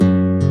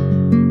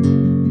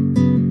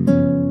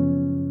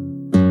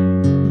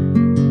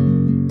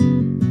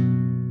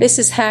This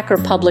is Hacker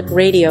Public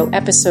Radio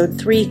episode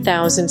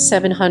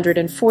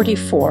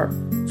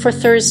 3744 for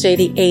Thursday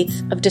the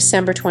 8th of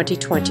December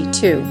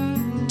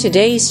 2022.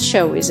 Today's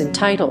show is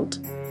entitled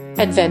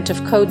Advent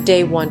of Code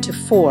Day 1 to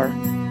 4.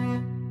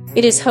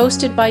 It is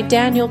hosted by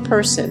Daniel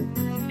Person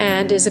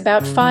and is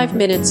about 5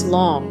 minutes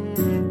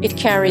long. It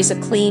carries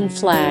a clean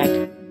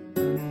flag.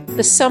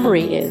 The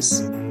summary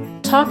is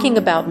talking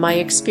about my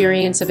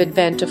experience of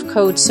Advent of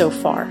Code so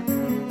far.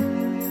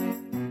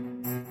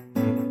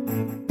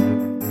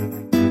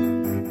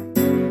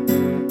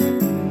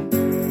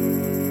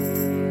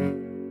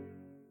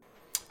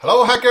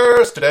 Hello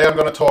hackers! Today I'm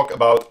going to talk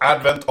about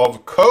Advent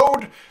of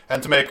Code,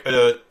 and to make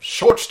a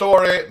short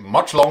story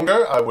much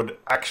longer, I would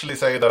actually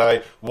say that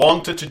I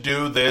wanted to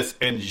do this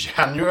in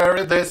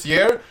January this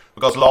year,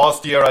 because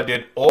last year I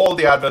did all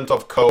the Advent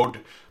of Code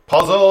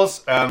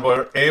puzzles and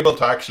were able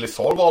to actually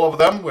solve all of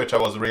them, which I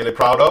was really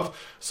proud of.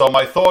 So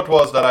my thought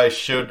was that I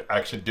should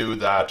actually do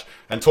that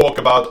and talk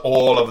about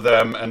all of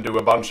them and do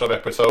a bunch of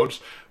episodes.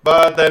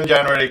 But then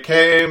January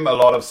came, a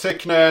lot of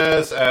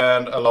sickness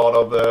and a lot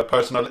of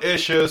personal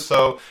issues,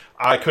 so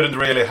I couldn't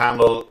really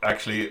handle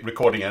actually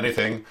recording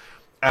anything.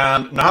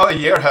 And now a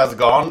year has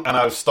gone and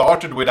I've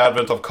started with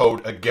Advent of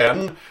Code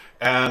again.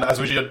 And as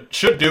we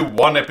should do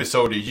one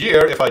episode a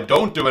year, if I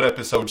don't do an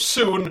episode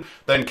soon,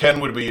 then Ken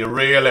would be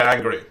really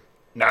angry.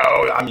 No,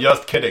 I'm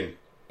just kidding.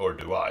 Or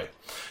do I?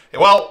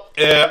 Well,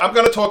 I'm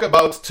going to talk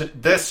about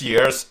this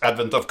year's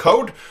Advent of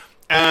Code.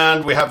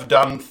 And we have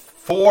done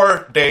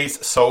 4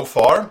 days so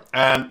far.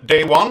 And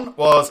day 1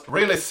 was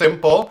really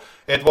simple.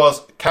 It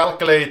was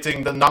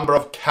calculating the number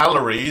of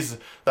calories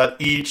that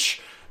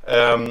each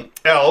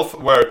elf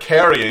were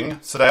carrying.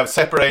 So they have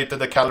separated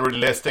the calorie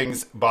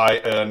listings by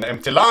an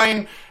empty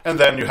line, and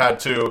then you had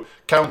to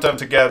count them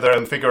together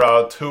and figure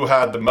out who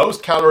had the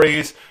most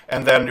calories,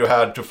 and then you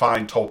had to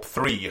find top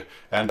 3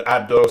 and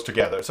add those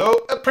together.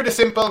 So a pretty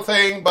simple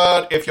thing,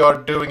 but if you're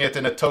doing it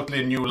in a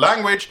totally new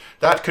language,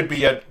 that could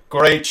be a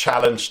great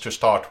challenge to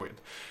start with.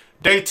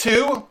 Day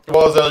 2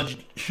 was a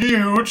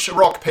huge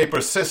rock, paper,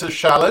 scissors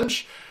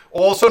challenge.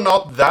 Also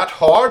not that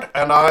hard,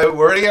 and I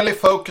really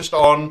focused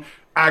on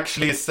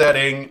actually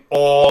setting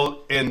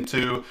all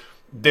into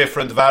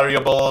different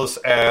variables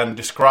and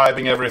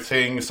describing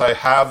everything. So I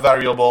have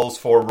variables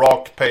for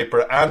rock,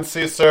 paper, and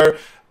scissor,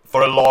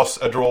 for a loss,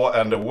 a draw,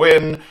 and a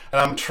win.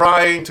 And I'm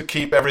trying to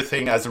keep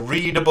everything as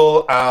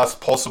readable as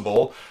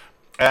possible.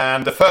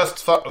 And the first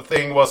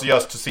thing was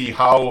just to see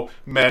how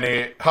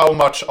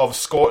much of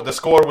the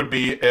score would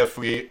be if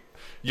we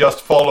just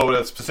followed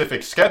a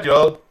specific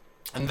schedule.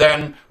 And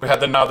then we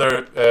had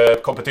another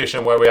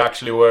competition where we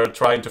actually were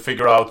trying to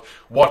figure out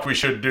what we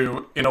should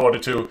do in order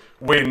to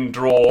win,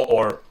 draw,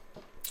 or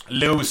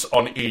lose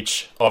on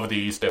each of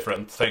these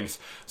different things.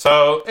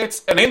 So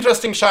it's an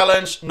interesting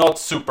challenge, not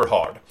super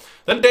hard.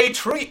 Then day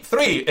 3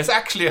 is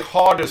actually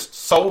hardest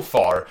so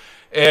far.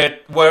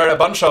 It were a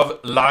bunch of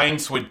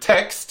lines with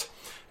text,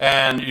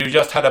 and you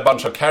just had a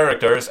bunch of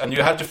characters, and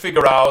you had to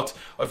figure out,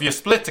 if you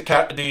split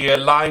the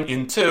line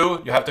in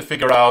 2, you have to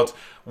figure out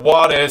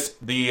what is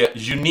the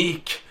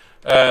unique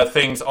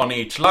things on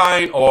each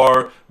line,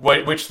 or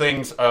which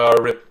things are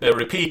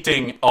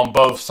repeating on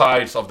both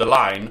sides of the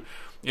line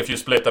if you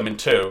split them in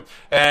 2.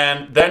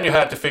 And then you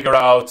had to figure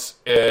out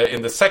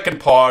in the second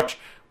part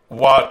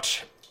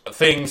what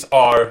things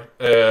are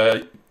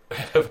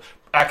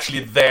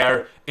actually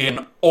there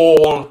in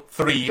all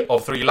 3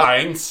 of 3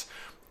 lines.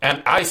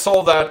 And I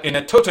saw that in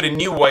a totally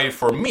new way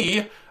for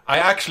me. I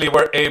actually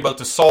were able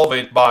to solve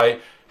it by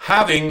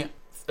having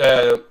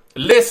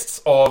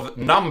lists of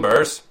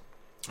numbers,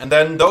 and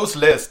then those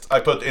lists I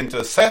put into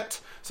a set.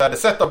 So I had a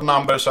set of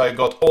numbers, so I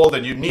got all the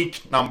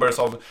unique numbers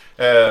of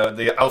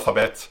the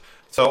alphabet.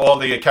 So all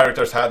the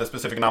characters had a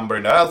specific number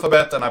in the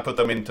alphabet, and I put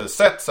them into a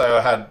set, so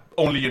I had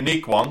only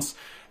unique ones.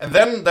 And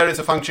then there is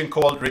a function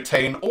called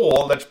retain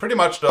all that pretty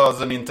much does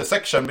an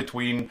intersection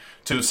between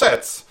 2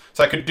 sets.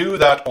 So I could do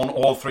that on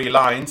all 3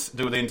 lines,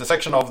 do the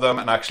intersection of them,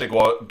 and actually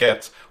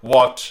get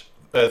what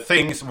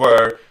things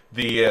were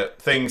the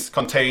things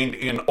contained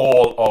in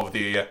all of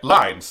the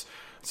lines.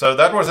 So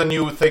that was a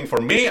new thing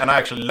for me, and I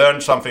actually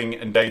learned something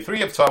in day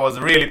 3, so I was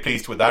really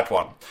pleased with that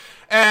one.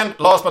 And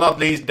last but not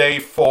least, day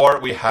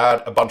 4, we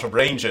had a bunch of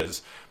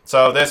ranges.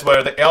 So this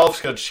where the elves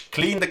could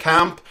clean the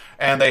camp,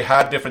 and they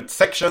had different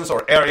sections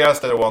or areas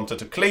that they wanted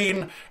to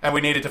clean, and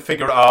we needed to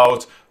figure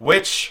out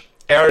which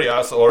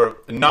areas or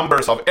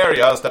numbers of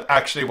areas that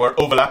actually were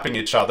overlapping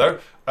each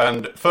other.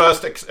 And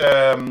first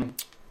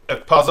a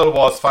puzzle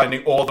was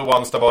finding all the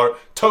ones that were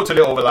totally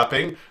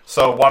overlapping,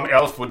 so one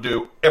elf would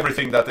do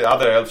everything that the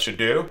other elf should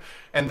do.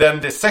 And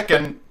then the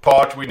second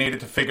part, we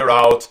needed to figure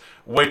out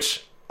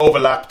which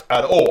overlapped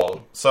at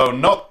all. So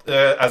not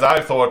as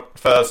I thought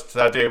first,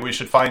 that we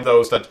should find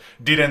those that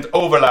didn't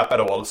overlap at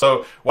all.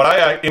 So what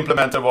I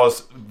implemented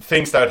was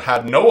things that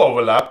had no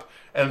overlap,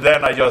 and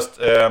then I just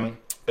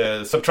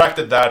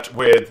subtracted that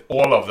with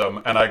all of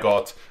them, and I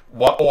got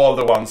all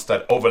the ones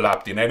that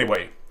overlapped in any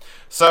way.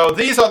 So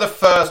these are the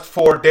first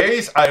 4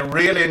 days. I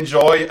really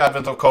enjoy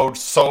Advent of Code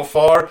so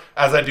far,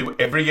 as I do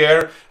every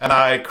year. And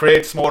I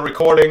create small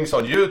recordings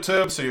on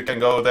YouTube, so you can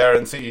go there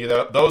and see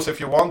those if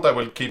you want. I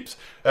will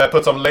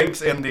put some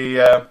links in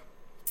the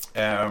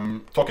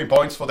talking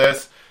points for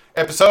this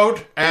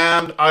episode.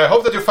 And I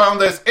hope that you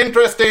found this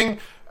interesting.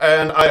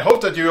 And I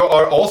hope that you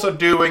are also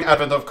doing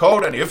Advent of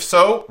Code, and if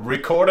so,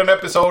 record an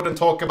episode and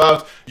talk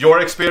about your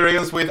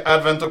experience with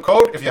Advent of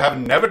Code. If you have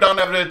never done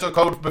Advent of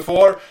Code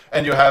before,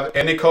 and you have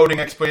any coding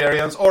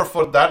experience, or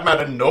for that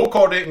matter, no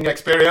coding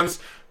experience,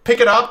 pick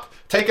it up,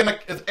 take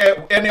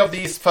any of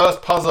these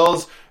first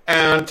puzzles,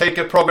 and take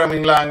a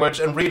programming language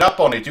and read up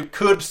on it. You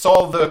could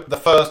solve the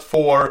first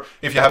 4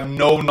 if you have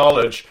no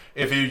knowledge,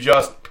 if you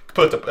just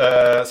put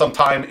some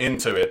time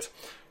into it.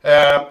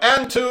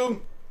 And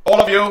to all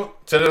of you,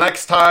 till the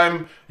next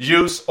time,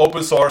 use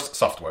open source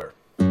software.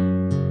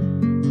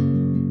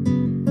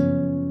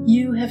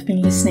 You have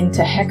been listening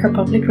to Hacker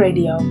Public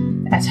Radio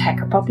at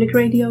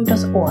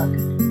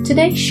hackerpublicradio.org.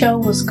 Today's show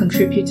was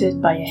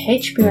contributed by a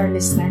HPR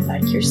listener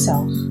like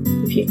yourself.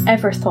 If you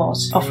ever thought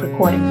of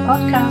recording a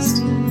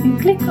podcast, then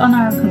click on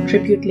our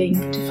contribute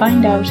link to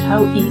find out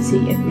how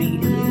easy it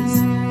really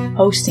is.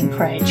 Hosting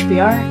for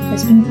HPR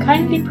has been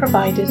kindly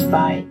provided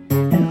by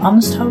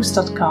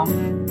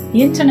anhonesthost.com,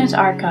 the Internet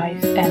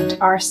Archive, and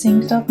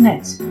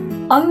rsync.net.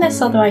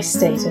 Unless otherwise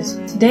stated,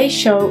 today's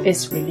show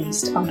is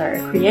released under a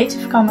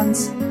Creative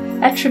Commons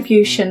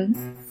Attribution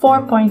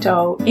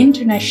 4.0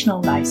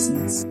 International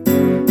License.